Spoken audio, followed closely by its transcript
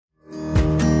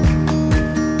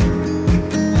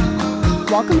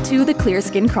Welcome to the Clear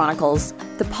Skin Chronicles,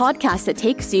 the podcast that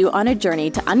takes you on a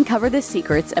journey to uncover the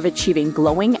secrets of achieving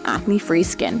glowing, acne-free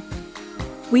skin.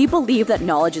 We believe that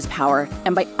knowledge is power,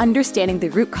 and by understanding the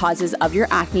root causes of your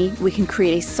acne, we can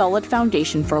create a solid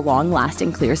foundation for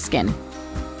long-lasting clear skin.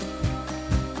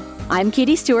 I'm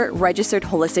Katie Stewart, registered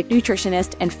holistic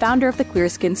nutritionist and founder of the Clear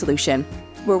Skin Solution,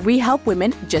 where we help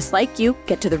women just like you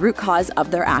get to the root cause of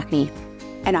their acne.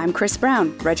 And I'm Chris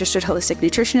Brown, registered holistic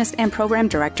nutritionist and program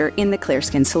director in the Clear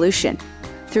Skin Solution.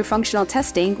 Through functional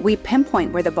testing, we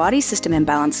pinpoint where the body system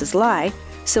imbalances lie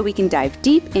so we can dive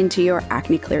deep into your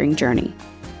acne clearing journey.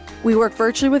 We work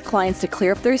virtually with clients to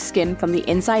clear up their skin from the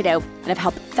inside out and have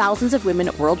helped thousands of women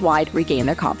worldwide regain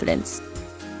their confidence.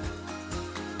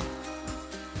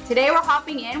 Today we're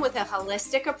hopping in with a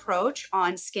holistic approach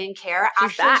on skincare.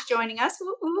 Ashley's joining us.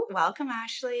 Ooh, welcome,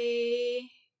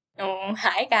 Ashley. Oh,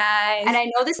 hi guys. And I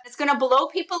know this is going to blow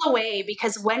people away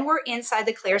because when we're inside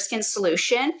the Clear Skin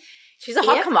Solution, she's a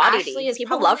hot commodity. Ashley is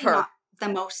people love her. Not the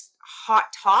most hot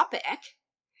topic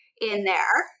in there.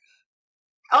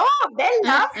 Oh, they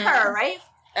love her, right?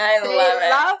 They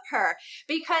love her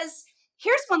because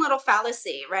here's one little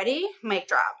fallacy. Ready? Mic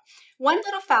drop. One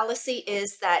little fallacy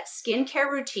is that skincare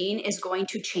routine is going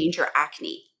to change your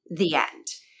acne. The end.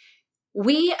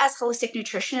 We as holistic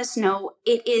nutritionists know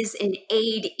it is an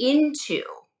aid into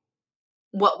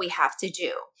what we have to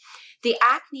do. The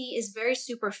acne is very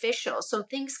superficial, so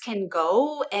things can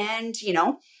go and,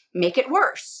 make it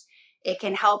worse. It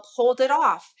can help hold it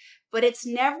off, but it's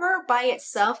never by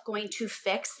itself going to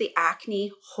fix the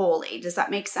acne wholly. Does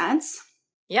that make sense?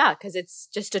 Yeah, because it's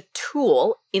just a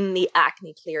tool in the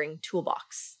acne clearing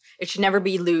toolbox. It should never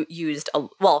be used.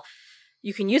 Well,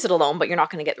 you can use it alone, but you're not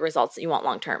going to get the results that you want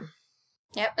long term.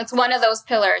 Yep, it's one of those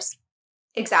pillars.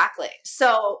 Exactly.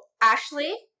 So,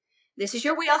 Ashley, this is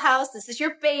your wheelhouse. This is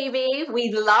your baby.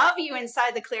 We love you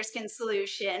inside the Clear Skin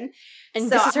Solution. And so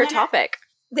this is her topic.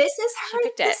 This is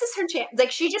her chance. Like,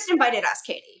 she just invited us,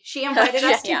 Katie. She invited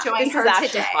us to join her today.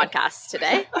 This is podcast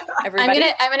today. Everybody.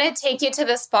 I'm gonna take you to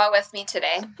the spa with me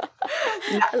today.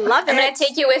 I love it. I'm gonna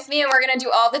take you with me, and we're gonna do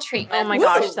all the treatments. Oh my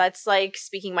gosh, that's like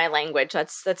speaking my language.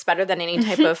 That's better than any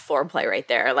type of foreplay right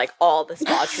there. Like all the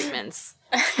spa treatments.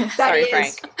 Sorry,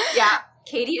 Frank. Yeah.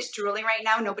 Katie is drooling right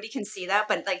now. Nobody can see that,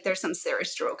 but like there's some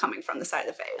serious drool coming from the side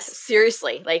of the face.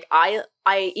 Seriously. Like I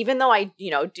even though I,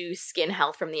 do skin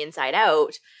health from the inside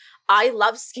out, I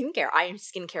love skincare. I am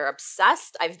skincare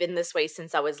obsessed. I've been this way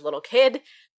since I was a little kid.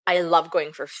 I love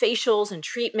going for facials and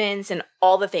treatments and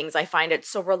all the things. I find it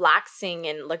so relaxing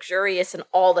and luxurious and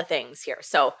all the things here.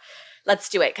 So let's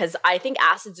do it, because I think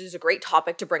acids is a great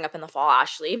topic to bring up in the fall,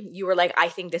 Ashley. You were like, I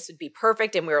think this would be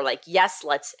perfect. And we were like, yes,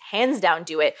 let's hands down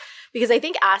do it. Because I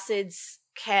think acids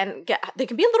can be a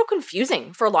little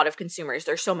confusing for a lot of consumers.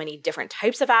 There's so many different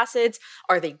types of acids.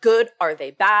 Are they good? Are they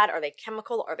bad? Are they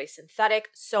chemical? Are they synthetic?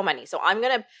 So many. So I'm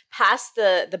going to pass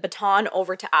the baton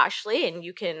over to Ashley, and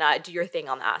you can do your thing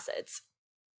on the acids.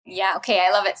 Yeah, okay,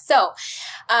 I love it. So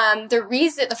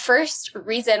the first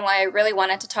reason why I really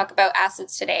wanted to talk about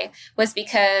acids today was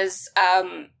because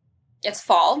it's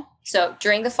fall. So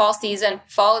during the fall season,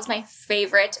 fall is my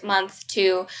favorite month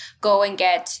to go and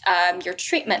get your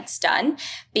treatments done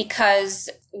because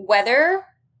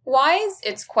weather-wise,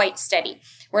 it's quite steady.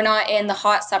 We're not in the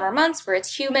hot summer months where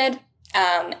it's humid.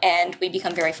 And we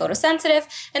become very photosensitive.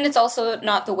 And it's also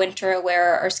not the winter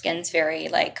where our skin's very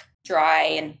dry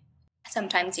and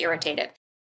sometimes irritated.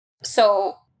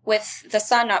 So with the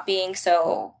sun not being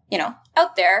so,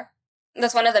 out there,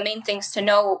 that's one of the main things to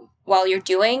know while you're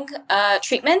doing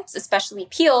treatments, especially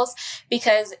peels,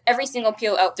 because every single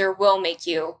peel out there will make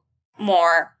you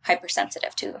more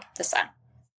hypersensitive to the sun.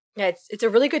 Yeah, it's a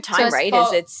really good time, right?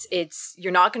 It's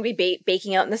you're not going to be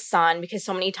baking out in the sun, because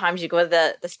so many times you go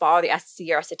to the spa or see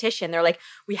your esthetician, they're like,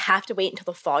 we have to wait until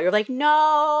the fall. You're like,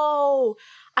 no,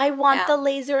 I want the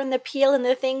laser and the peel and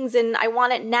the things, and I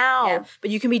want it now. Yeah.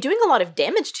 But you can be doing a lot of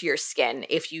damage to your skin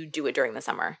if you do it during the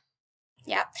summer.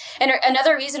 Yeah. And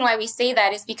another reason why we say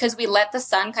that is because we let the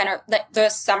sun let the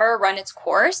summer run its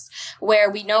course, where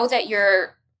we know that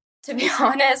to be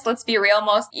honest, let's be real,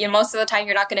 most of the time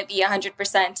you're not going to be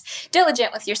 100%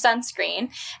 diligent with your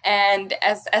sunscreen. And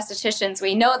as estheticians,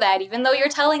 we know that, even though you're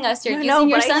telling us you're using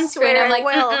your sunscreen, I'm like,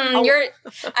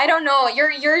 I don't know,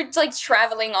 you're like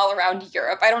traveling all around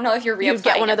Europe. I don't know if you're reapplying. You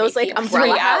get one of those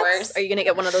umbrella hats? Hours. Are you going to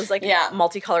get one of those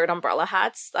multicolored umbrella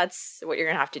hats? That's what you're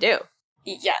going to have to do.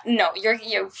 Yeah, no,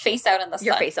 you're face out in the sun.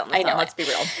 Your face out in the sun, I know, let's be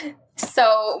real.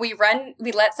 So we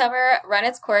let summer run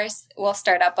its course. We'll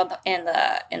start up in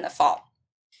the fall.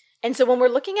 And so when we're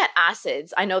looking at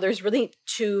acids, I know there's really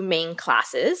two main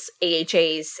classes,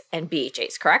 AHAs and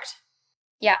BHAs, correct?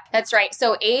 Yeah, that's right.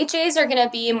 So AHAs are going to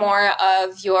be more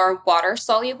of your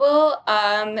water-soluble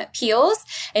peels,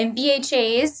 and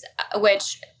BHAs,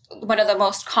 which one of the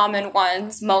most common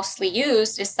ones mostly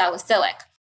used is salicylic.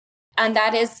 And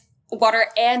that is water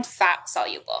and fat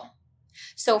soluble.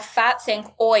 So fat, think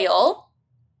oil,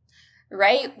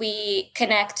 right? We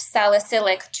connect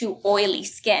salicylic to oily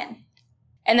skin.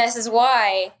 And this is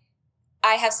why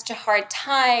I have such a hard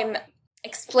time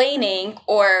explaining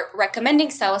or recommending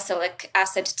salicylic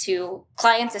acid to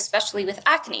clients, especially with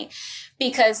acne,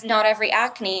 because not every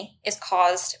acne is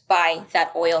caused by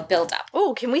that oil buildup.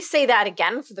 Oh, can we say that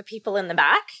again for the people in the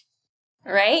back?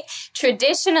 Right?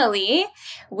 Traditionally,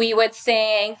 we would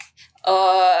think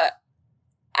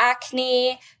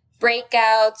acne,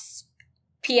 breakouts,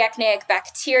 P-acneic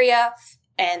bacteria,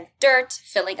 and dirt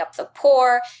filling up the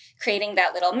pore, creating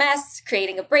that little mess,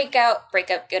 creating a breakout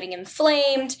getting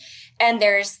inflamed, and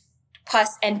there's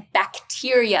pus and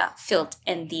bacteria filled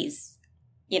in these,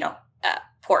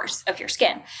 pores of your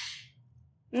skin.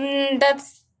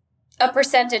 That's a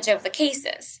percentage of the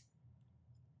cases,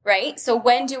 right? So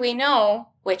when do we know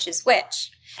which is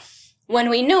which? When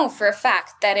we know for a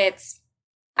fact that it's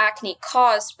acne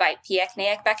caused by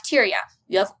P-acneic bacteria,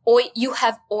 you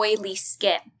have oily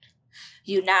skin.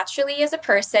 You naturally, as a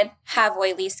person, have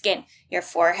oily skin. Your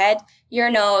forehead, your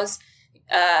nose,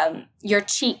 your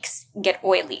cheeks get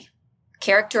oily,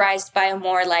 characterized by a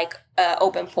more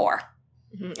open pore.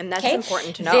 Mm-hmm. And that's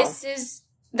important to know.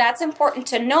 That's important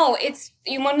to know. It's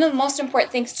one of the most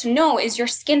important things to know is your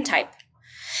skin type.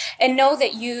 And know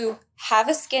that you have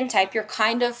a skin type. You're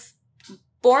kind of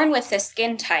born with this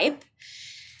skin type.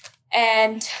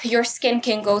 And your skin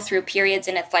can go through periods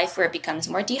in its life where it becomes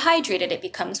more dehydrated, it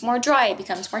becomes more dry, it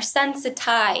becomes more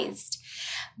sensitized.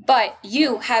 But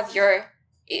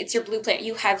it's your blueprint,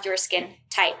 you have your skin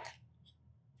type.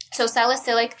 So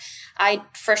salicylic, I'd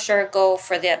for sure go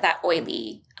for that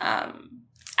oily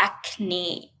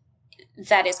acne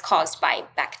that is caused by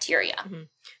bacteria. Mm-hmm.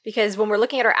 Because when we're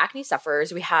looking at our acne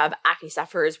sufferers, we have acne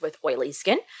sufferers with oily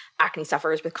skin, acne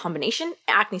sufferers with combination,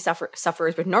 acne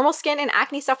sufferers with normal skin, and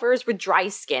acne sufferers with dry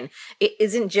skin. It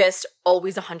isn't just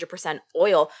always 100%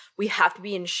 oil. We have to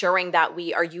be ensuring that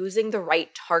we are using the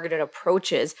right targeted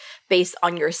approaches based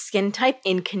on your skin type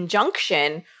in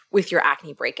conjunction with your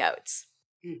acne breakouts.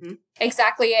 Mm-hmm.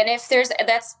 Exactly. And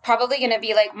that's probably going to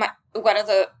be one of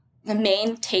the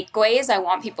main takeaways I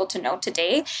want people to know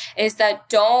today is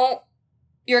that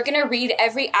you're going to read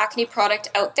every acne product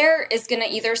out there is going to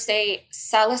either say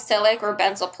salicylic or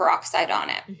benzoyl peroxide on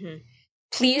it. Mm-hmm.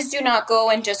 Please do not go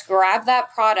and just grab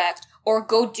that product or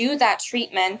go do that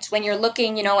treatment when you're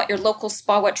looking, at your local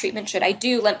spa, what treatment should I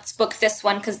do? Let's book this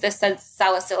one because this says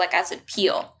salicylic acid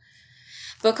peel.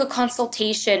 Book a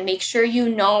consultation. Make sure you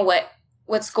know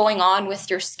what's going on with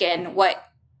your skin, what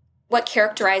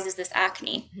characterizes this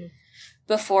acne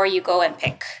before you go and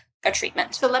pick a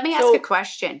treatment. So let me ask a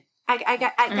question. I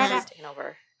got taking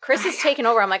over. Chris is taking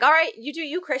over. I'm like, all right, you do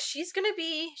you, Chris. She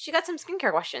got some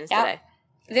skincare questions today.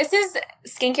 This is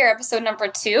skincare episode number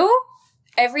 2.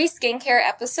 Every skincare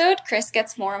episode, Chris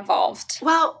gets more involved.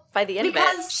 Well, by the end of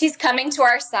it, she's coming to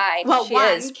our side. Well, she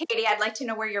is. Katie, I'd like to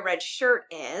know where your red shirt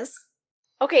is.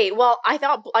 Okay, well, I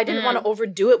thought I didn't want to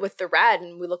overdo it with the red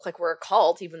and we look like we're a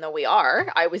cult, even though we are.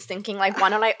 I was thinking, why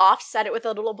don't I offset it with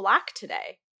a little black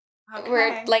today? Okay.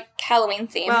 We're Halloween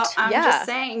themed. Well, I'm just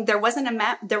saying there wasn't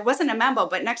a memo,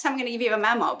 but next time I'm going to give you a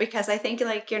memo because I think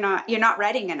you're not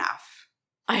reading enough.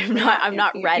 I'm not read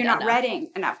enough. You're not reading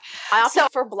enough. I opted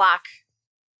for black.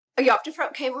 Oh, you opted for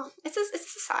okay. Well, it's a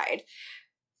side.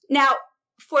 Now,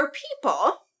 for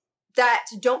people that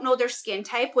don't know their skin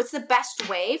type, what's the best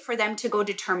way for them to go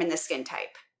determine the skin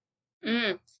type?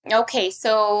 Okay,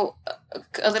 so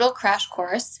a little crash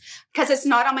course. Because it's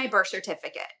not on my birth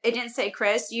certificate. It didn't say,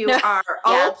 Chris, you are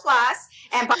O+,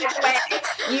 and by the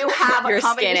way, you have a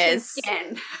combination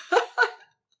skin.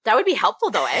 That would be helpful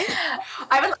though, eh?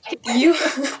 I would like you.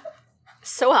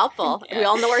 So helpful. Yeah. We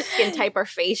all know our skin type, our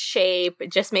face shape.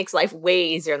 It just makes life way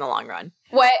easier in the long run.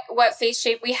 What face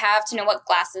shape we have to know what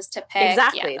glasses to pick.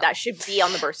 Exactly. That should be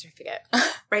on the birth certificate.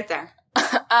 Right there.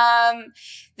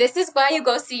 This is why you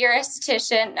go see your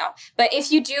esthetician. No, but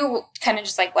if you do kind of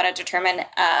just want to determine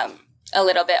a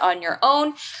little bit on your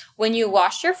own, when you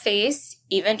wash your face,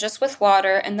 even just with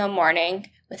water in the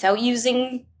morning, without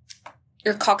using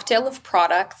your cocktail of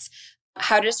products,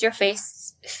 how does your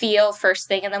face feel first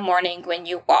thing in the morning when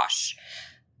you wash?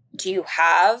 Do you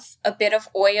have a bit of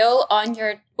oil on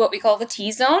your, what we call the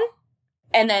T-zone?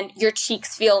 And then your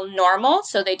cheeks feel normal,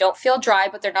 so they don't feel dry,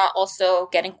 but they're not also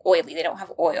getting oily. They don't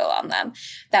have oil on them.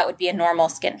 That would be a normal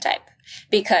skin type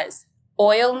because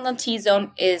oil in the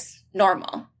T-zone is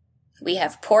normal. We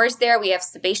have pores there. We have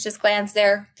sebaceous glands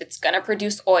there. That's going to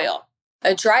produce oil.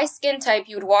 A dry skin type,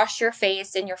 you would wash your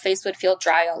face and your face would feel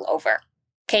dry all over.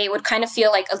 Okay, it would kind of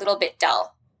feel like a little bit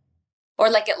dull or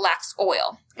like it lacks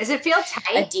oil. Does it feel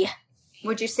tight?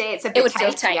 Would you say it's a bit tight? It would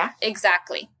feel tight. Yeah.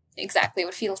 Exactly. It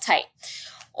would feel tight.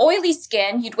 Oily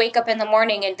skin, you'd wake up in the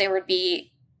morning and there would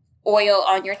be oil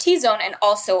on your T-zone and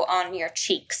also on your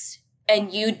cheeks.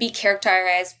 And you'd be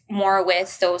characterized more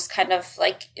with those kind of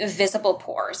like visible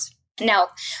pores. Now,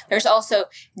 there's also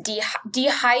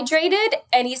dehydrated.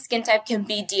 Any skin type can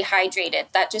be dehydrated.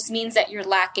 That just means that you're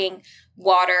lacking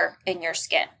water in your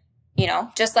skin. You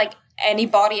know, just like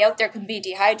anybody out there can be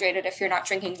dehydrated. If you're not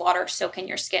drinking water, so can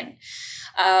your skin.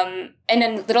 And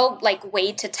a little like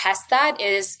way to test that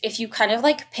is if you kind of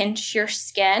like pinch your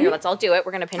skin. Here, let's all do it.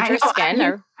 We're gonna pinch your skin.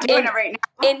 I'm doing it right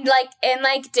now. In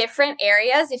different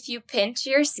areas, if you pinch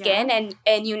your skin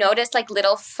and you notice like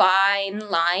little fine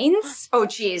lines. Oh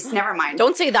geez, never mind.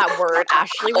 Don't say that word,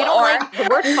 Ashley. We don't like the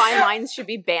word fine lines should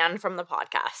be banned from the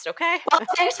podcast, okay? Well,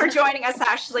 thanks for joining us,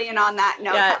 Ashley, and on that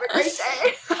note, have a great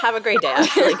day. Have a great day,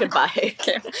 Ashley. Goodbye.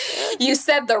 Okay. You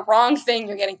said the wrong thing,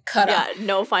 you're getting cut off. Yeah,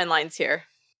 no fine lines here.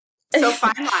 So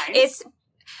fine lines.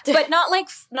 But not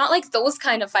like those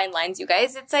kind of fine lines, you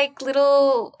guys. It's like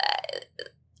little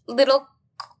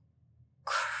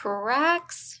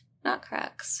cracks, not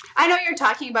cracks. I know what you're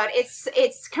talking about.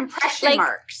 It's compression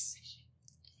marks.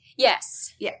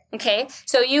 Yes. Yeah. Okay.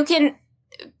 So you can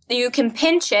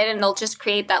pinch it and it'll just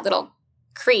create that little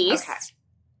crease.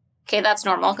 Okay, that's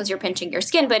normal because you're pinching your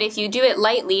skin. But if you do it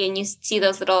lightly and you see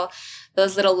those little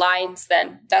lines,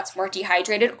 then that's more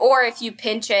dehydrated. Or if you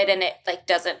pinch it and it like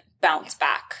doesn't bounce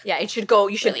back. Yeah, it should go.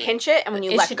 You should pinch it, and when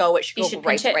you let go, it should go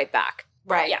right back.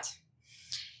 Right. Yeah.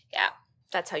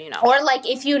 That's how you know. Or like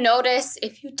if you notice,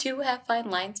 if you do have fine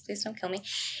lines, please don't kill me.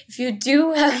 If you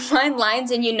do have fine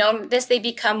lines and you notice they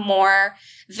become more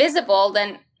visible,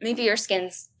 then maybe your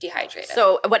skin's dehydrated.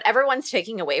 So what everyone's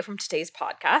taking away from today's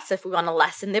podcast, if we want to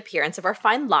lessen the appearance of our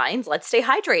fine lines, let's stay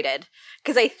hydrated.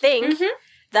 Because I think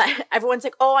that everyone's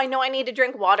like, oh, I know I need to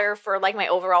drink water for like my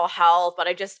overall health, but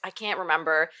I can't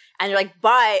remember. And you're like,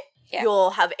 but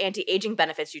you'll have anti-aging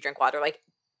benefits. You drink water. Like,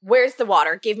 where's the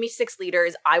water? Give me 6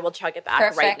 liters. I will chug it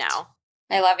back right now.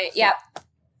 I love it. Yeah.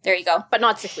 There you go. But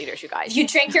not 6 liters, you guys. If you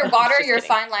drink your water, your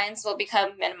fine lines will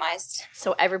become minimized.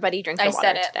 So everybody drink their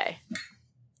water today.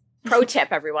 Pro tip,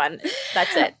 everyone.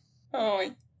 That's it.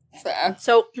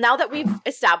 So now that we've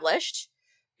established,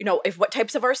 you know, what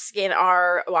types of our skin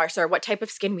what type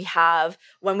of skin we have,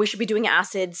 when we should be doing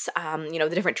acids, you know,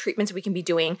 the different treatments we can be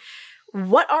doing.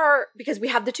 Because we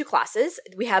have the 2 classes,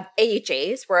 we have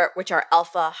AHAs, which are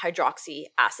alpha hydroxy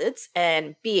acids,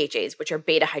 and BHAs, which are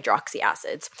beta hydroxy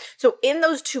acids. So in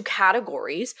those 2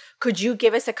 categories, could you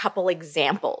give us a couple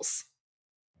examples?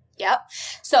 Yep.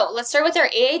 So let's start with our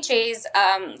AHAs.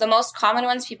 The most common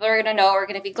ones people are going to know are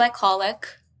going to be glycolic.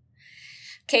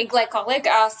 Okay, glycolic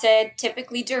acid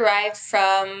typically derived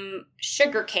from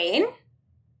sugarcane.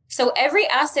 So every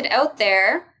acid out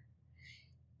there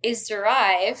is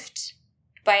derived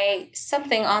by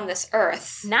something on this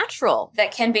earth. Natural.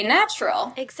 That can be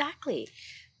natural. Exactly.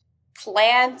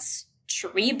 Plants,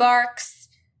 tree barks,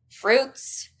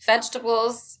 fruits,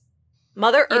 vegetables.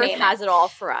 Mother Earth has it all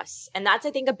for us. And that's, I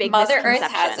think, a big misconception. Mother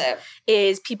Earth has it.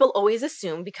 Is people always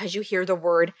assume because you hear the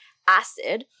word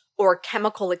acid or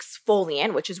chemical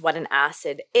exfoliant, which is what an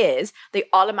acid is, they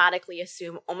automatically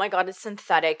assume, oh my God, it's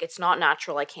synthetic, it's not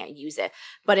natural, I can't use it.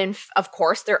 But of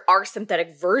course, there are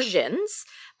synthetic versions,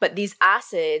 but these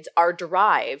acids are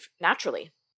derived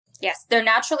naturally. Yes, they're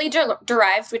naturally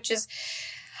derived, which is,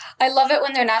 I love it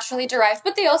when they're naturally derived,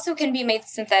 but they also can be made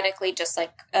synthetically just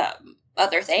like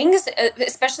other things,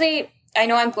 especially, I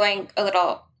know I'm going a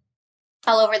little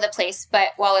all over the place, but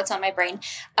while it's on my brain,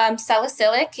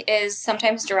 salicylic is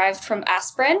sometimes derived from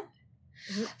aspirin.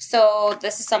 Mm-hmm. So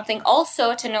this is something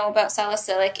also to know about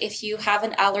salicylic. If you have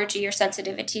an allergy or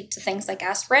sensitivity to things like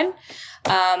aspirin,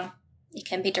 it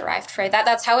can be derived from that.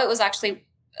 That's how it was actually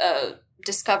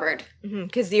discovered.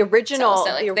 Because the original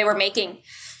they were making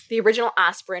the original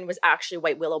aspirin was actually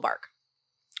white willow bark.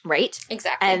 Right?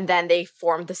 Exactly. And then they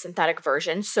formed the synthetic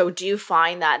version. So do you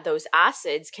find that those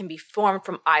acids can be formed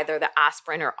from either the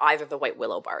aspirin or either the white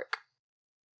willow bark?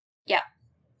 Yeah,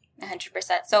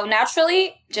 100%. So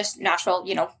naturally, just natural,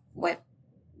 you know, white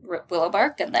willow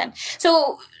bark. And then,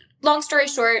 so long story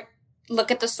short, look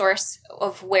at the source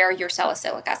of where your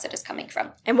salicylic acid is coming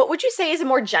from. And what would you say is a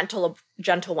more gentle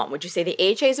one? Would you say the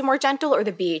AHAs are more gentle or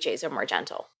the BHAs are more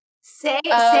gentle? Say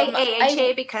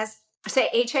AHA because... Say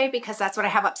HA because that's what I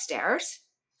have upstairs.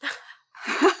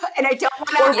 And I don't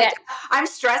want to, Yeah. I'm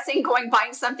stressing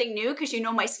buying something new because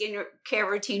my skincare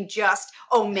routine just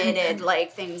omitted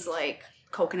like things like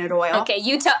coconut oil. Okay,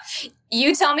 you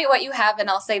tell me what you have and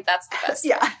I'll say that's the best.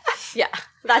 Yeah. Yeah,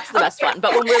 that's the best one.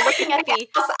 But when we're looking at the...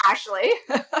 Ashley.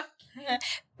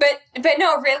 But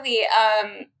no, really,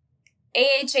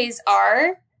 AHAs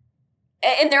are,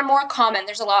 and they're more common.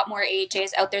 There's a lot more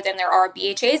AHAs out there than there are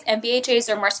BHAs, and BHAs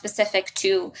are more specific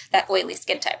to that oily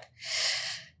skin type.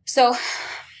 So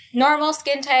normal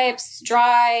skin types,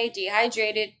 dry,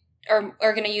 dehydrated, are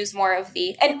going to use more of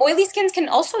the, and oily skins can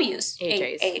also use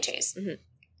AHAs. Mm-hmm.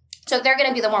 So they're going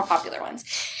to be the more popular ones.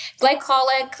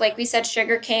 Glycolic, like we said,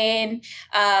 sugarcane,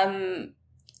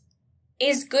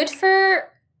 is good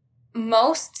for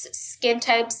most skin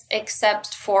types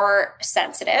except for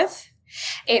sensitive.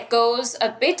 It goes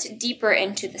a bit deeper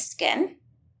into the skin.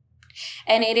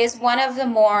 And it is one of the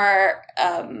more,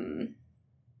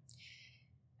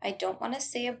 I don't want to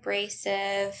say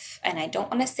abrasive and I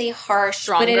don't want to say harsh,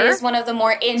 stronger, but it is one of the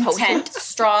more intense,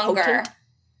 stronger.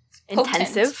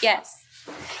 Intensive. Yes.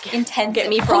 Intensive. Get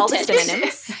me for all the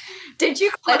synonyms. Did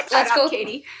you let's go,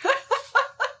 Katie?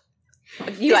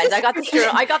 You guys, I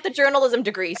got the journalism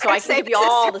degree, so I can give you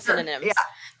all the synonyms. Yeah.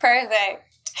 Perfect.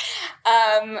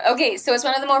 Okay, so it's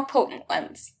one of the more potent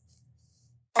ones.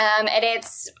 And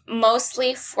it's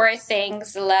mostly for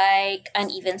things like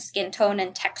uneven skin tone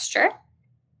and texture.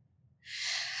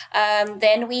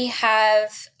 Then we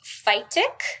have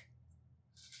phytic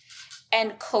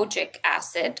and kojic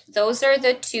acid. Those are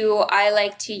the two I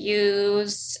like to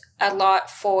use a lot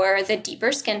for the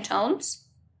deeper skin tones.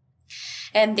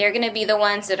 And they're going to be the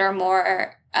ones that are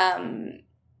more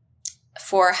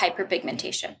for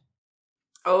hyperpigmentation.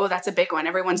 Oh, that's a big one.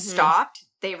 Everyone stopped,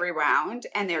 they rewound,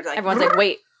 and they're like... Everyone's like,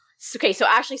 wait. Okay, so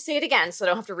Ashley, say it again so I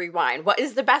don't have to rewind. What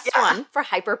is the best one for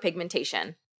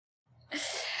hyperpigmentation?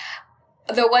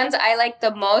 The ones I like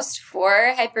the most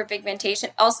for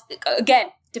hyperpigmentation, also, again,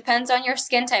 depends on your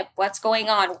skin type, what's going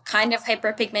on, what kind of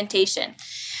hyperpigmentation.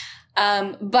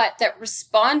 But that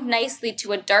respond nicely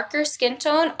to a darker skin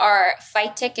tone are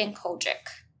phytic and kojic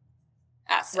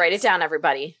acids. Write it down,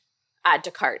 everybody. Add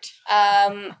to cart.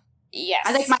 Yes.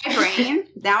 I like my brain.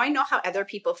 Now I know how other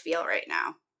people feel right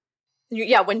now.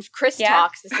 When Chris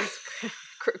talks,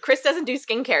 Chris doesn't do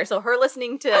skincare, so her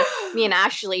listening to me and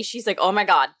Ashley, she's like, oh my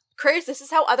God, Chris, this is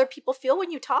how other people feel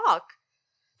when you talk.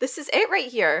 This is it right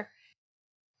here.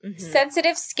 Mm-hmm.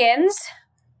 Sensitive skins.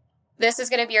 This is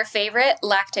going to be your favorite,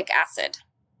 lactic acid.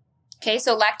 Okay,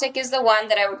 so lactic is the one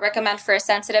that I would recommend for a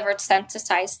sensitive or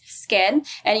sensitized skin,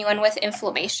 anyone with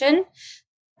inflammation.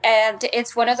 And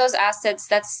it's one of those acids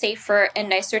that's safer and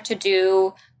nicer to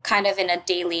do kind of in a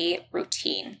daily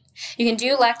routine. You can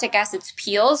do lactic acid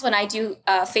peels. When I do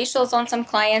facials on some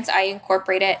clients, I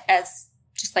incorporate it as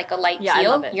just like a light peel. I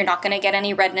love it. You're not going to get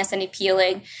any redness, any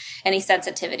peeling, any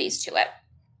sensitivities to it.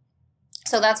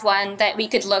 So that's one that we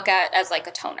could look at as like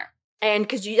a toner. And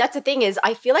because that's the thing is,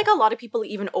 I feel like a lot of people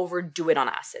even overdo it on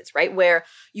acids, right? Where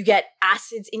you get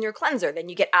acids in your cleanser, then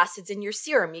you get acids in your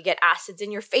serum, you get acids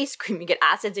in your face cream, you get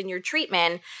acids in your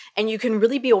treatment, and you can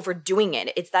really be overdoing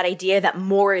it. It's that idea that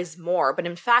more is more, but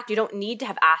in fact, you don't need to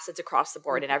have acids across the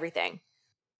board and everything.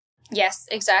 Yes,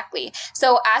 exactly.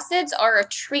 So acids are a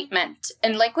treatment.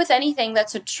 And like with anything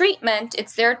that's a treatment,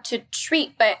 it's there to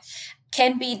treat, but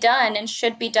can be done and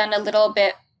should be done a little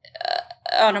bit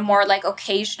on a more like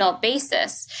occasional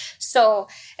basis. So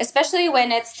especially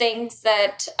when it's things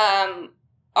that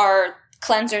are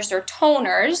cleansers or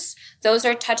toners, those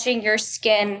are touching your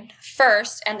skin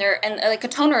first, and like a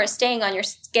toner is staying on your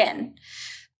skin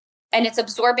and it's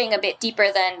absorbing a bit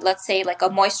deeper than, let's say, like a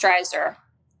moisturizer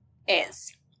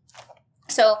is.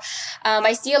 So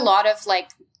I see a lot of like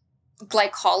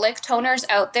glycolic toners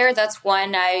out there. That's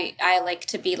one I like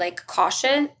to be like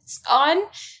cautious on.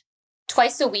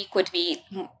 Twice a week would be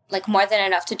like more than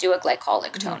enough to do a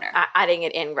glycolic toner. Adding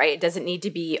it in, right? It doesn't need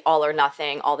to be all or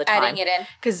nothing all the time. Adding it in.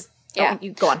 Because,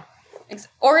 you go on.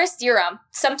 Or a serum.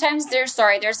 Sometimes there's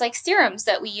like serums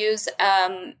that we use,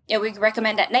 we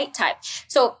recommend at nighttime.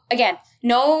 So again,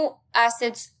 no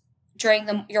acids during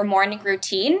your morning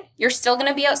routine. You're still going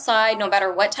to be outside no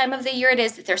matter what time of the year it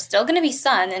is. There's still going to be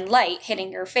sun and light hitting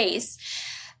your face.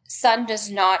 Sun does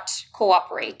not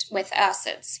cooperate with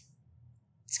acids.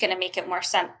 It's going to make it more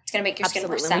it's going to make your skin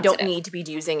more sensitive. We don't need to be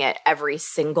using it every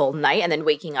single night and then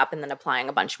waking up and then applying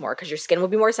a bunch more because your skin will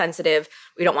be more sensitive.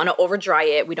 We don't want to over dry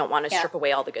it. We don't want to strip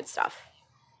away all the good stuff.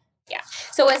 Yeah.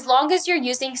 So as long as you're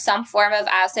using some form of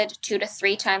acid 2 to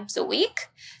 3 times a week,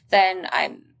 then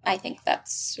I think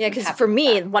that's... Yeah, because for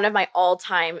me, one of my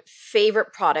all-time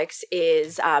favorite products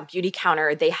is Beauty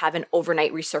Counter. They have an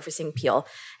overnight resurfacing peel.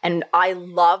 And I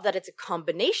love that it's a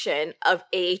combination of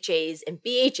AHAs and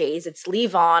BHAs. It's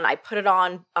leave-on. I put it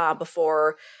on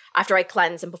after I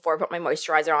cleanse and before I put my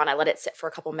moisturizer on. I let it sit for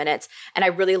a couple minutes. And I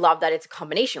really love that it's a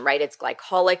combination, right? It's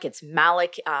glycolic, it's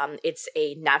malic, it's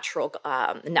a natural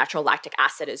lactic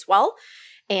acid as well.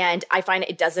 And I find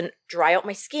it doesn't dry out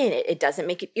my skin. It doesn't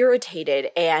make it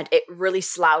irritated. And it really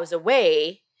sloughs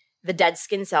away the dead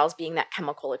skin cells, being that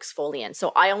chemical exfoliant.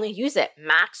 So I only use it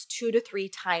max 2 to 3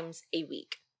 times a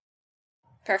week.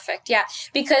 Perfect. Yeah.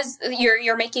 Because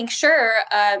you're making sure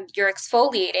you're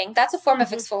exfoliating. That's a form of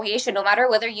exfoliation, no matter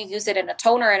whether you use it in a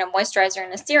toner, in a moisturizer,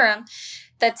 in a serum,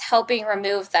 that's helping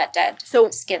remove that dead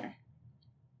skin.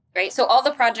 Right. So all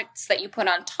the products that you put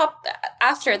on top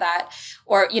after that,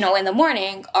 or, in the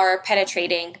morning, are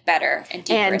penetrating better and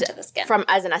deeper into the skin.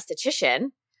 As an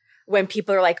esthetician, when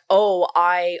people are like, oh,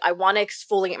 I want to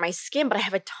exfoliate my skin, but I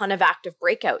have a ton of active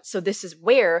breakouts. So this is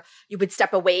where you would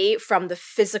step away from the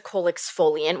physical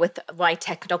exfoliant with my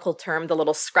technical term, the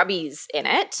little scrubbies in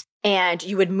it. And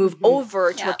you would move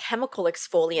over to a chemical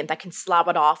exfoliant that can slab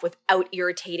it off without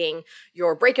irritating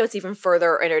your breakouts even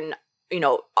further. And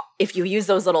if you use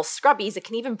those little scrubbies, it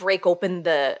can even break open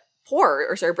the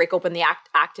break open the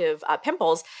active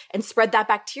pimples and spread that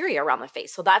bacteria around the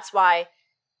face. So that's why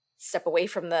step away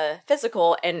from the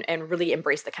physical and really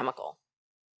embrace the chemical.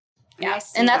 Yeah.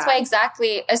 And that's why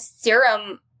exactly a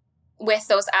serum with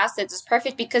those acids is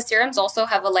perfect, because serums also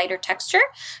have a lighter texture.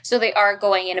 So they are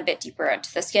going in a bit deeper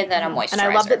into the skin than a moisturizer. And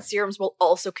I love that serums will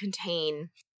also contain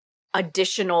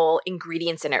additional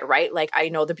ingredients in it, right? Like I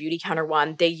know the Beauty Counter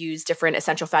one, they use different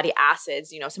essential fatty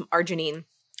acids, some arginine,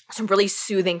 some really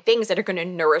soothing things that are going to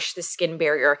nourish the skin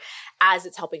barrier as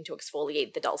it's helping to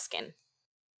exfoliate the dull skin.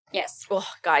 Yes. Oh,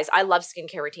 guys, I love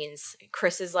skincare routines.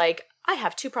 Chris is like, I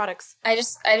have 2 products. I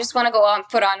just want to go on,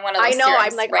 put on one of those serums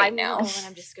I'm like, right now. And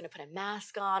I'm just going to put a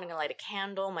mask on. I'm going to light a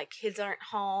candle. My kids aren't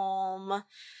home.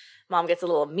 Mom gets a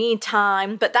little me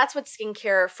time. But that's what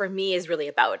skincare for me is really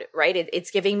about, right?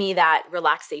 It's giving me that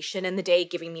relaxation in the day,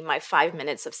 giving me my 5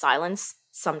 minutes of silence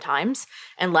sometimes.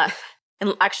 And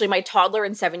actually my toddler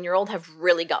and 7-year-old have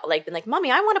really been like,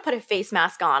 Mommy, I want to put a face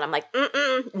mask on. I'm like,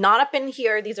 not up in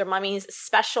here. These are Mommy's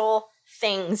special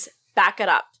things. Back it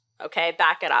up. Okay,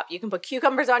 back it up. You can put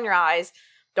cucumbers on your eyes.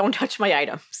 Don't touch my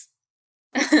items.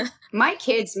 My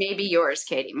kids may be yours,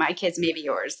 Katie. My kids may be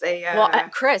yours.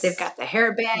 Chris, they've got the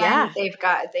hairband. Yeah.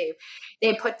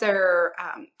 They put their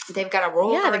they've got a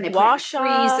roller and they wash put it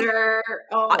in the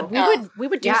freezer. We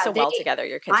would do well together.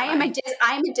 Your kids. I am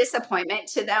a disappointment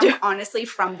to them, honestly.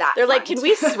 From that, they're like, can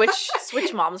we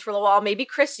switch moms for a little while? Maybe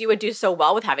Chris, you would do so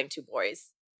well with having 2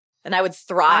 boys. And I would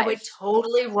thrive. I would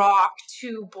totally rock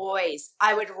 2 boys.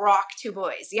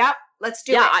 Yep. Let's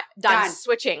do it. Yeah, done.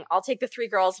 Switching. I'll take the 3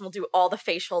 girls and we'll do all the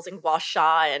facials and gua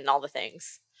sha and all the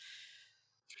things.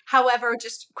 However,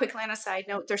 just quickly on a side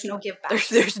note, there's no give back.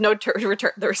 There's no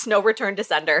return. There's no return to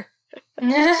sender.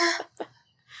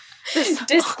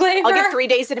 Disclaimer. I'll give 3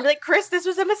 days and be like, Chris, this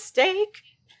was a mistake.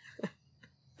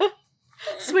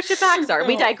 Switch it back. Sorry,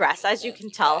 we digress, as you can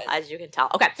tell.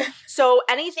 Okay. So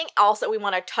anything else that we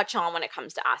want to touch on when it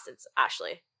comes to acids,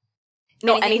 Ashley?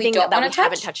 No, anything that we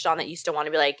haven't touched on that you still want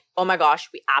to be like, oh my gosh,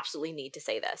 we absolutely need to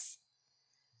say this.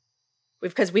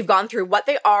 Because we've gone through what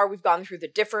they are, we've gone through the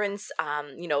difference,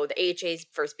 the AHAs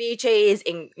versus BHAs,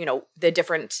 and the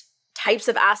different types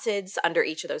of acids under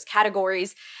each of those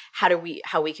categories, how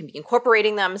we can be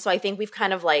incorporating them. So I think we've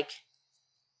kind of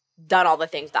done all the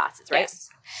things with acids, right? Yes.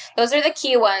 Those are the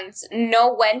key ones.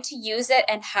 Know when to use it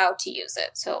and how to use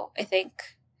it. So I think...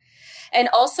 And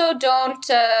also don't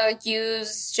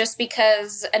use just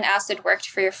because an acid worked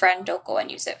for your friend, don't go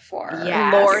and use it for Lord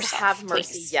yourself, have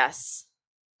mercy, please. yes.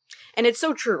 And it's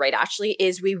so true, right, Ashley,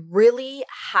 is we really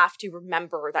have to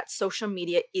remember that social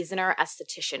media isn't our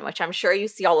esthetician, which I'm sure you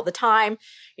see all of the time.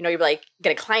 You're like,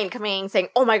 get a client coming saying,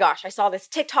 oh my gosh, I saw this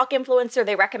TikTok influencer,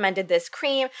 they recommended this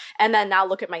cream, and then now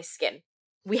look at my skin.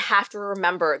 We have to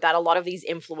remember that a lot of these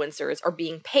influencers are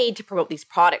being paid to promote these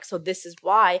products. So this is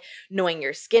why knowing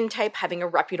your skin type, having a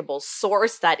reputable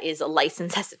source that is a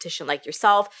licensed esthetician like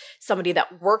yourself, somebody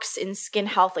that works in skin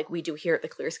health like we do here at the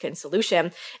Clear Skin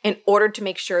Solution, in order to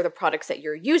make sure the products that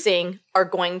you're using are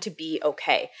going to be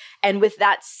okay. And with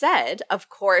that said, of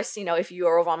course, if you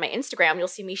are over on my Instagram, you'll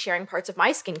see me sharing parts of my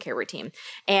skincare routine.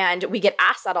 And we get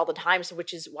asked that all the time, so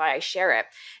which is why I share it.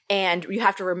 And you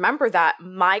have to remember that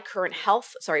my current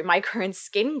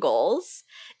skin goals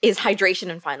is hydration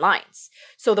and fine lines.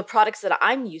 So the products that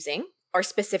I'm using are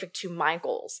specific to my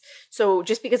goals. So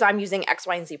just because I'm using X,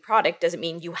 Y, and Z product doesn't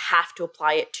mean you have to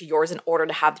apply it to yours in order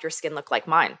to have your skin look like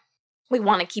mine. We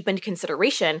want to keep into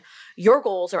consideration your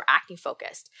goals are acne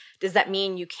focused. Does that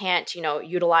mean you can't,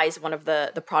 utilize one of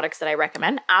the products that I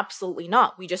recommend? Absolutely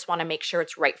not. We just want to make sure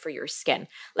it's right for your skin.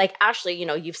 Like Ashley,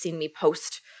 you've seen me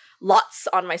post lots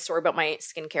on my story about my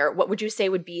skincare. What would you say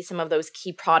would be some of those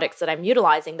key products that I'm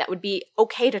utilizing that would be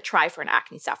okay to try for an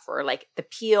acne sufferer? Like the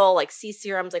peel, like C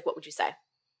serums, like what would you say?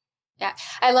 Yeah,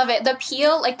 I love it.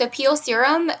 The peel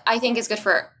serum, I think is good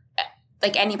for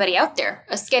like anybody out there,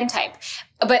 a skin type.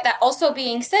 But that also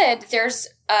being said, there's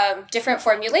different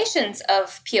formulations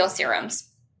of peel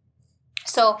serums.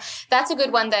 So that's a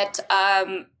good one that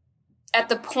at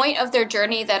the point of their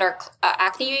journey that our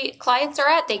acne clients are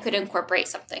at, they could incorporate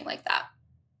something like that.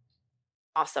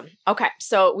 Awesome. Okay.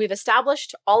 So we've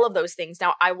established all of those things.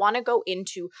 Now I want to go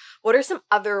into what are some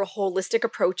other holistic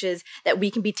approaches that we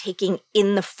can be taking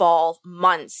in the fall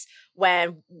months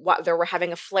when whether we're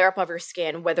having a flare up of your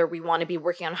skin, whether we want to be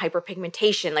working on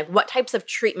hyperpigmentation, like what types of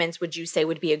treatments would you say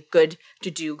would be a good to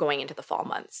do going into the fall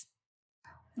months?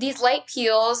 These light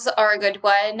peels are a good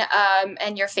one.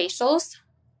 And your facials.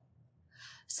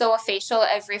 So a facial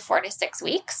every 4 to 6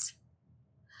 weeks.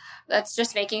 That's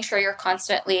just making sure you're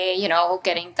constantly,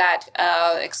 getting that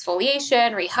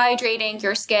exfoliation, rehydrating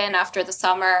your skin after the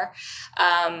summer,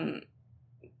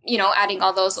 adding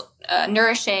all those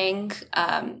nourishing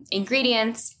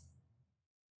ingredients.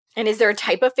 And is there a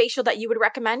type of facial that you would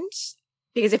recommend?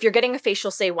 Because if you're getting a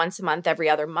facial, say once a month, every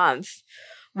other month,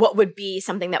 what would be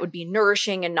something that would be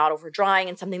nourishing and not over drying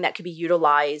and something that could be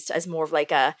utilized as more of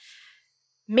like a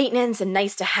maintenance and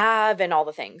nice to have and all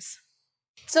the things?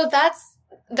 So that's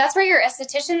where your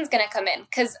esthetician is going to come in,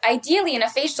 because ideally in a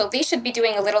facial, they should be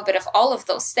doing a little bit of all of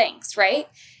those things, right?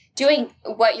 Doing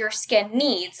what your skin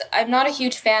needs. I'm not a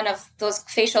huge fan of those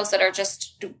facials that are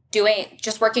just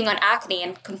working on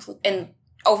acne and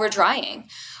over drying,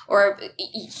 or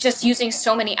just using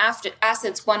so many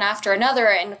acids one after another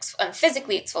and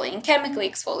physically exfoliating, chemically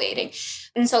exfoliating.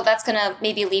 And so that's going to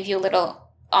maybe leave you a little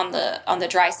on the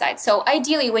dry side. So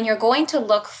ideally, when you're going to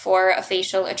look for a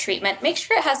facial, a treatment, make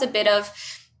sure it has a bit of,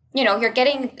 you're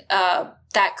getting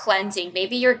that cleansing.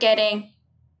 Maybe you're getting,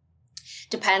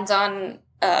 depends on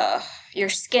your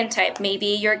skin type. Maybe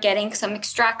you're getting some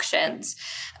extractions,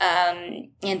 and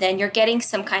then you're getting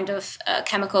some kind of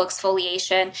chemical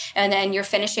exfoliation, and then you're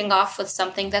finishing off with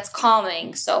something that's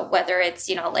calming. So whether it's,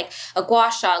 like a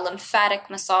gua sha, lymphatic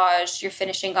massage, you're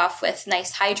finishing off with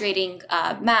nice hydrating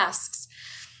masks.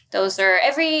 Those are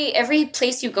every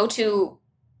place you go to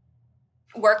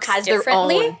works has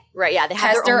differently. Their own, right? Yeah, they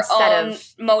have their own set of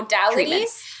modalities.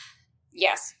 Treatments.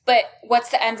 Yes, but what's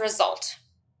the end result?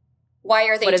 Why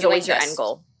are they what is doing always this? your end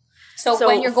goal? So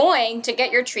when you're going to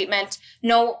get your treatment,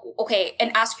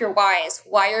 and ask your whys.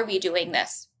 Why are we doing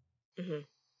this? Mm-hmm.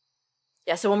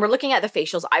 Yeah, so when we're looking at the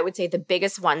facials, I would say the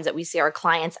biggest ones that we see our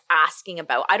clients asking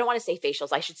about, I don't want to say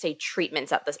facials, I should say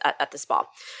treatments at the spa.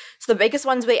 So the biggest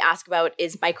ones they ask about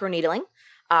is microneedling,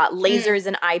 lasers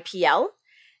and IPL,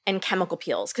 and chemical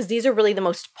peels, because these are really the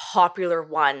most popular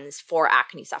ones for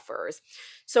acne sufferers.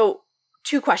 So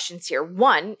 2 questions here.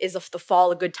 1, is the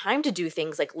fall a good time to do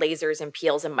things like lasers and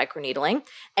peels and microneedling?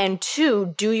 And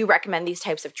 2, do you recommend these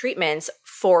types of treatments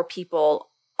for people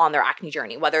on their acne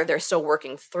journey, whether they're still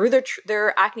working through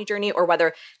their acne journey or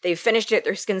whether they've finished it,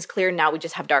 their skin's clear, now we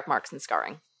just have dark marks and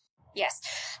scarring? Yes.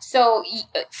 So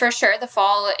for sure, the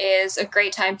fall is a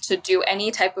great time to do any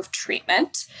type of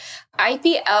treatment.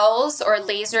 IPLs or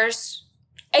lasers,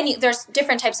 there's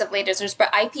different types of lasers,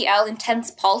 but IPL,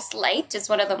 intense pulse light, is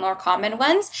one of the more common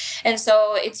ones. And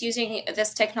so it's using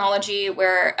this technology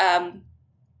where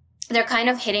they're kind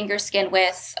of hitting your skin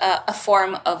with a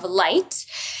form of light.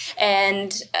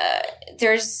 And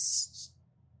there's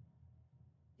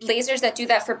lasers that do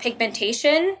that for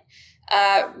pigmentation,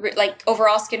 like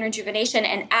overall skin rejuvenation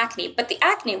and acne. But the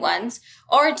acne ones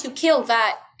are to kill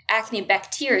that acne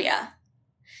bacteria.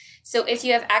 So if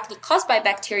you have acne caused by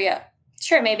bacteria,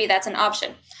 sure, maybe that's an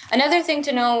option. Another thing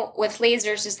to know with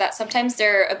lasers is that sometimes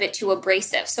they're a bit too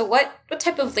abrasive. So what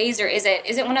type of laser is it?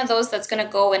 Is it one of those that's going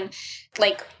to go and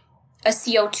like a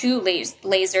CO2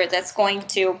 laser that's going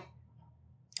to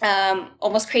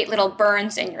almost create little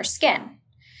burns in your skin?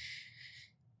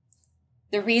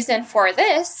 The reason for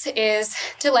this is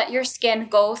to let your skin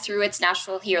go through its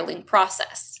natural healing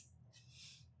process.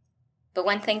 But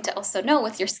one thing to also know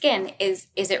with your skin is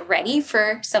it ready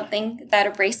for something that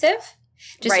abrasive?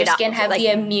 Does your skin have the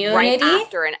immunity? Right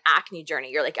after an acne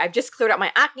journey, you're like, I've just cleared up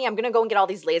my acne, I'm going to go and get all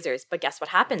these lasers. But guess what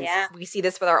happens? Yeah. We see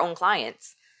this with our own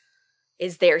clients.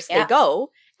 Is they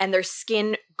go, and their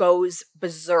skin goes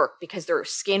berserk because their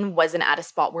skin wasn't at a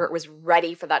spot where it was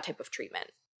ready for that type of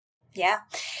treatment. Yeah,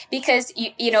 because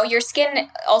you know, your skin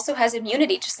also has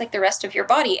immunity just like the rest of your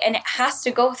body, and it has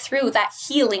to go through that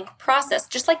healing process.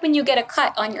 Just like when you get a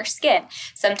cut on your skin,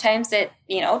 sometimes it,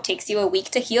 you know, takes you a week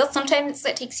to heal, sometimes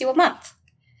it takes you a month.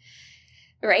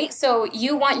 Right? So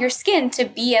you want your skin to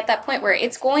be at that point where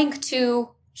it's going to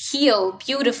heal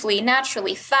beautifully,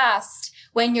 naturally, fast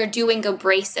when you're doing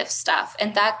abrasive stuff.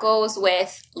 And that goes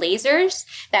with lasers,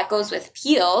 that goes with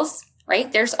peels, right?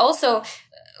 There's also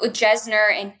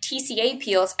Jesner and TCA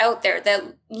peels out there that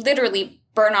literally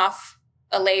burn off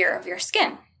a layer of your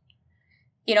skin.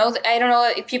 You know, I don't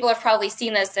know if people have probably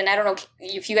seen this, and I don't know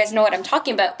if you guys know what I'm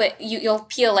talking about, but you'll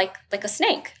peel like a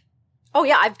snake. Oh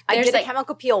yeah, I did a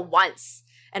chemical peel once,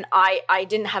 and I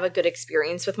didn't have a good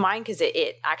experience with mine because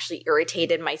it actually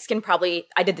irritated my skin. Probably,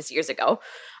 I did this years ago.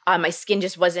 My skin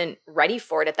just wasn't ready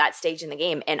for it at that stage in the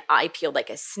game, and I peeled like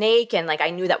a snake, and like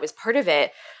I knew that was part of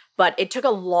it. But it took a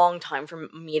long time for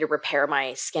me to repair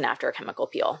my skin after a chemical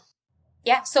peel.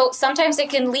 Yeah, so sometimes it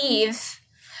can leave,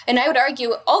 and I would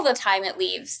argue all the time it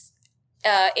leaves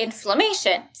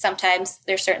inflammation. Sometimes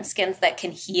there's certain skins that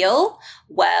can heal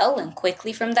well and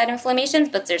quickly from that inflammation,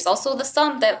 but there's also the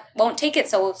some that won't take it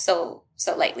so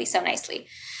lightly, so nicely.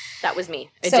 That was me.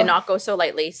 It did not go so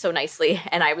lightly, so nicely,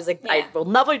 and I was like, yeah. I will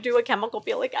never do a chemical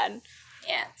peel again.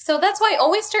 Yeah, so that's why I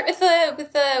always start with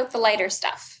the lighter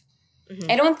stuff.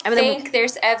 I don't think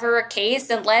there's ever a case,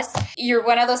 unless you're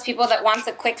one of those people that wants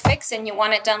a quick fix and you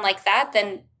want it done like that,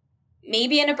 then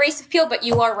maybe an abrasive peel, but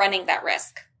you are running that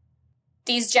risk.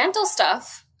 These gentle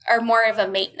stuff are more of a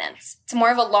maintenance. It's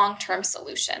more of a long-term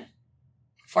solution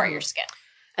for your skin.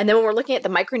 And then when we're looking at the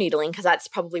microneedling, because that's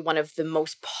probably one of the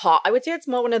most, I would say it's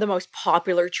one of the most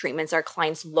popular treatments our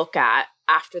clients look at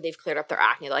after they've cleared up their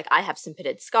acne. Like, I have some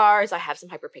pitted scars, I have some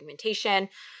hyperpigmentation.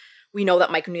 We know that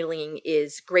microneedling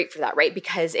is great for that, right?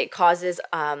 Because it causes,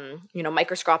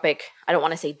 microscopic, I don't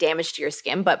want to say damage to your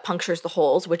skin, but punctures the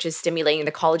holes, which is stimulating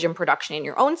the collagen production in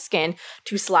your own skin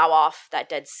to slough off that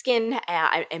dead skin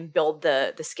and build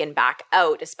the skin back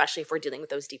out, especially if we're dealing with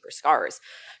those deeper scars.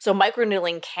 So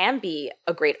microneedling can be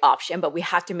a great option, but we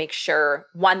have to make sure,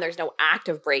 one, there's no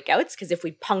active breakouts, because if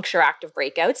we puncture active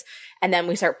breakouts and then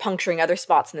we start puncturing other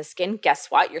spots in the skin, guess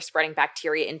what? You're spreading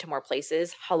bacteria into more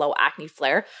places. Hello, acne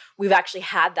flare. We've actually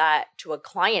had that to a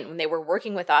client when they were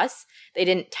working with us. They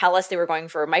didn't tell us they were going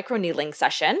for a microneedling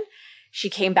session. She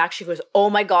came back. She goes,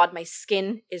 "Oh my God, my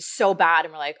skin is so bad."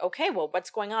 And we're like, "Okay, well, what's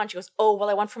going on?" She goes, "Oh,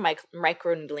 well, I went for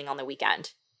microneedling on the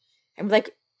weekend." And we're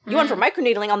like, "You went for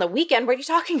microneedling on the weekend? What are you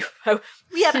talking about?"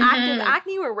 We have active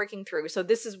acne we're working through. So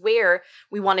this is where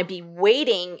we want to be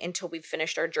waiting until we've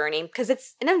finished our journey, because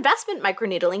it's an investment,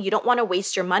 microneedling. You don't want to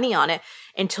waste your money on it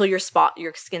until your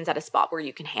skin's at a spot where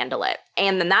you can handle it.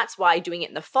 And then that's why doing it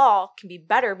in the fall can be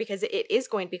better, because it is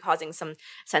going to be causing some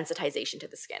sensitization to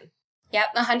the skin.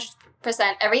 Yep,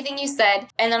 100%. Everything you said.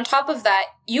 And on top of that,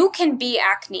 you can be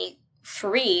acne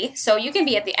free. So you can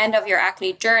be at the end of your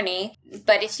acne journey,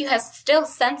 but if you have still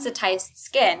sensitized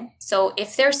skin, so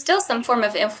if there's still some form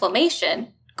of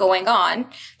inflammation going on,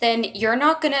 then you're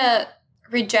not going to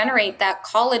regenerate that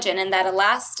collagen and that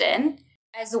elastin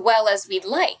as well as we'd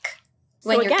like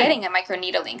when you're getting a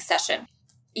microneedling session.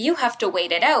 You have to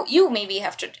wait it out. You maybe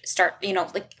have to start,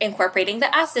 incorporating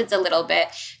the acids a little bit,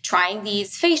 trying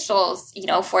these facials,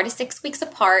 4 to 6 weeks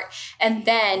apart. And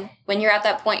then when you're at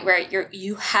that point where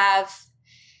you have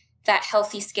that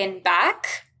healthy skin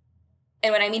back,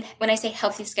 and when I say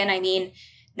healthy skin, I mean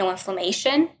no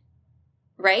inflammation,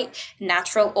 right?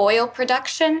 Natural oil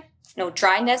production, no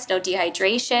dryness, no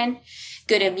dehydration,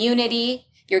 good immunity.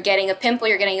 You're getting a pimple,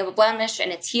 you're getting a blemish, and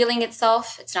it's healing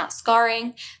itself, it's not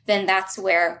scarring, then that's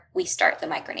where we start the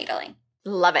microneedling.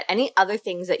 Love it. Any other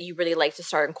things that you really like to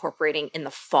start incorporating in the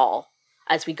fall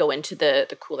as we go into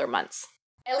the cooler months?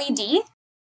 LED?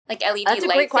 Like LED That's a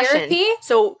light great question. therapy?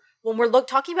 So when we're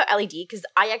talking about LED, because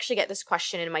I actually get this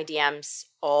question in my DMs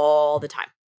all the time,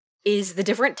 is the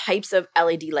different types of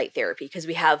LED light therapy. Because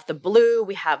we have the blue,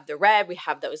 we have the red, we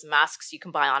have those masks you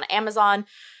can buy on Amazon.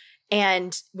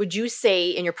 And would you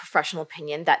say, in your professional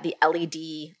opinion, that the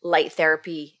LED light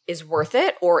therapy is worth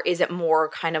it, or is it more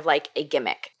kind of like a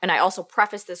gimmick? And I also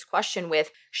preface this question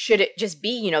with, should it just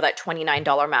be, that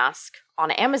 $29 mask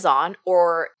on Amazon?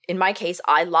 Or in my case,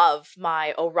 I love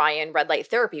my Orion red light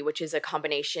therapy, which is a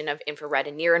combination of infrared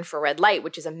and near infrared light,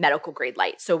 which is a medical grade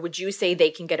light. So would you say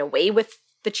they can get away with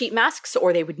the cheap masks,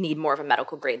 or they would need more of a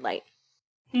medical grade light?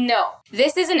 No,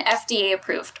 this is an FDA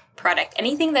approved product.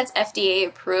 Anything that's FDA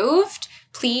approved,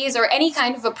 please, or any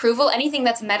kind of approval, anything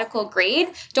that's medical grade,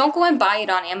 don't go and buy it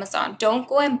on Amazon. Don't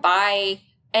go and buy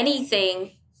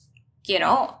anything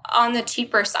on the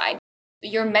cheaper side.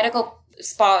 Your medical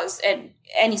spas and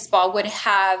any spa would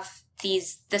have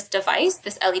this device,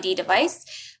 this LED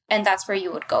device, and that's where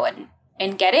you would go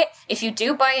and get it. If you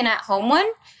do buy an at-home one,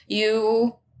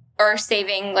 you are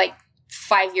saving like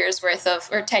 5 years worth of,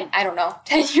 or 10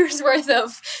 years worth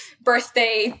of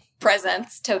birthday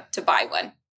presents to buy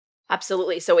one.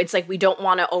 Absolutely. So it's like we don't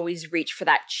want to always reach for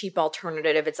that cheap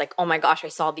alternative. It's like, oh my gosh, I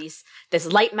saw this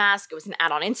light mask. It was an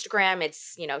ad on Instagram.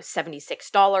 It's,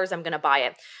 $76. I'm going to buy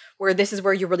it. Where this is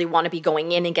where you really want to be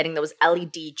going in and getting those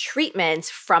LED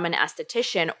treatments from an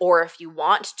esthetician. Or if you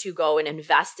want to go and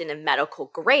invest in a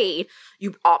medical grade,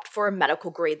 you opt for a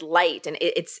medical grade light. And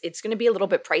it's going to be a little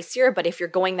bit pricier. But if you're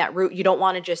going that route, you don't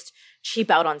want to just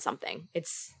cheap out on something.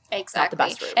 It's exactly not the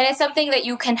best route. And it's something that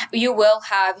you will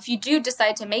have, if you do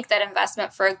decide to make that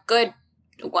investment for a good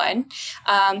one,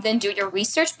 then do your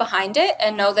research behind it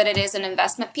and know that it is an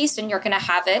investment piece and you're going to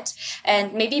have it.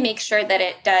 And maybe make sure that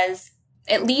it does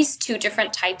at least 2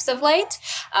 different types of light.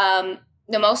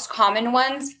 The most common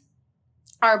ones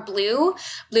are blue.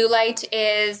 Blue light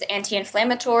is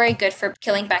anti-inflammatory, good for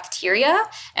killing bacteria.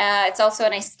 It's also a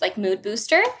nice mood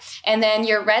booster. And then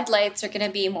your red lights are going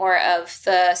to be more of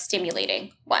the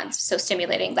stimulating ones. So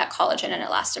stimulating that collagen and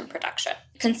elastin production.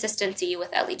 Consistency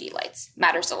with LED lights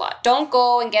matters a lot. Don't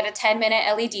go and get a 10-minute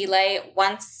LED light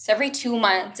once every 2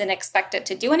 months and expect it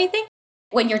to do anything.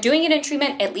 When you're doing it in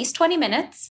treatment, at least 20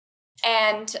 minutes.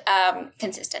 And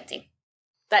consistency.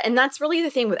 And that's really the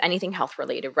thing with anything health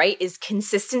related, right? Is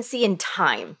consistency and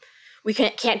time. We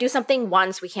can't do something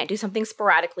once. We can't do something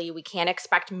sporadically. We can't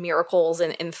expect miracles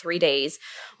in 3 days.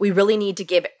 We really need to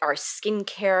give our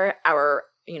skincare, our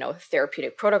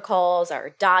therapeutic protocols, our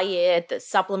diet, the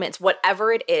supplements,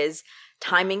 whatever it is,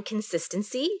 time and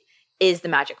consistency is the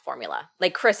magic formula.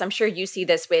 Like Chris, I'm sure you see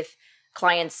this with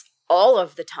clients all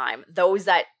of the time. Those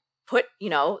that put,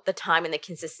 the time and the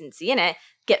consistency in it,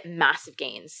 get massive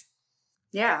gains.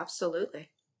 Yeah,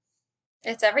 absolutely.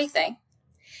 It's everything.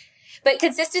 But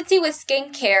consistency with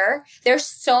skincare, there's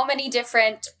so many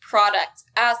different products,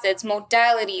 acids,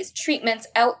 modalities, treatments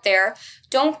out there.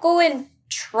 Don't go and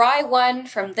try one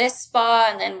from this spa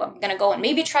and then I'm going to go and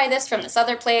maybe try this from this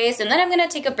other place and then I'm going to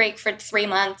take a break for 3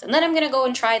 months and then I'm going to go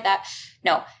and try that.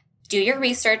 No. Do your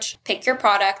research, pick your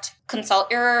product, consult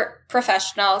your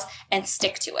professionals, and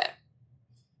stick to it.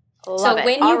 So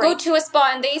when you go to a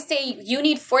spa and they say you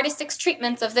need 4 to 6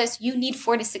 treatments of this, you need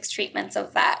 4 to 6 treatments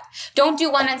of that. Don't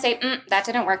do one and say, that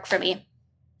didn't work for me.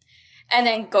 And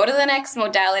then go to the next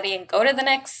modality and go to the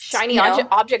next shiny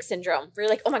object syndrome. Where you're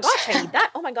like, oh my gosh, I need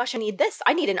that. Oh my gosh, I need this.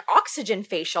 I need an oxygen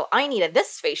facial. I need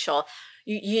this facial.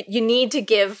 You need to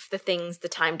give the things the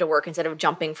time to work instead of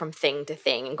jumping from thing to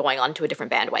thing and going on to a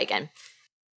different bandwagon.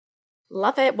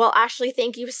 Love it. Well, Ashley,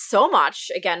 thank you so much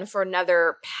again for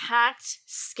another packed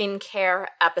skincare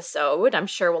episode. I'm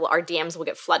sure our DMs will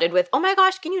get flooded with, oh my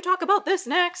gosh, can you talk about this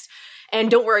next? And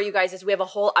don't worry, you guys, as we have a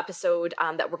whole episode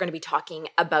that we're going to be talking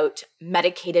about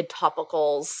medicated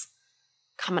topicals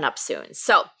coming up soon.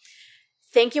 So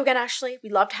thank you again, Ashley. We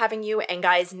loved having you. And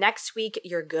guys, next week,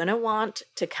 you're going to want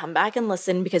to come back and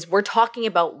listen because we're talking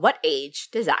about what age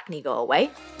does acne go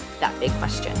away? That big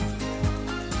question.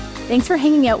 Thanks for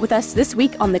hanging out with us this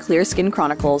week on the Clear Skin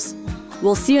Chronicles.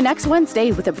 We'll see you next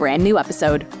Wednesday with a brand new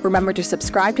episode. Remember to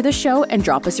subscribe to the show and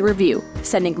drop us a review.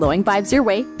 Sending glowing vibes your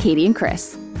way, Katie and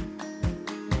Chris.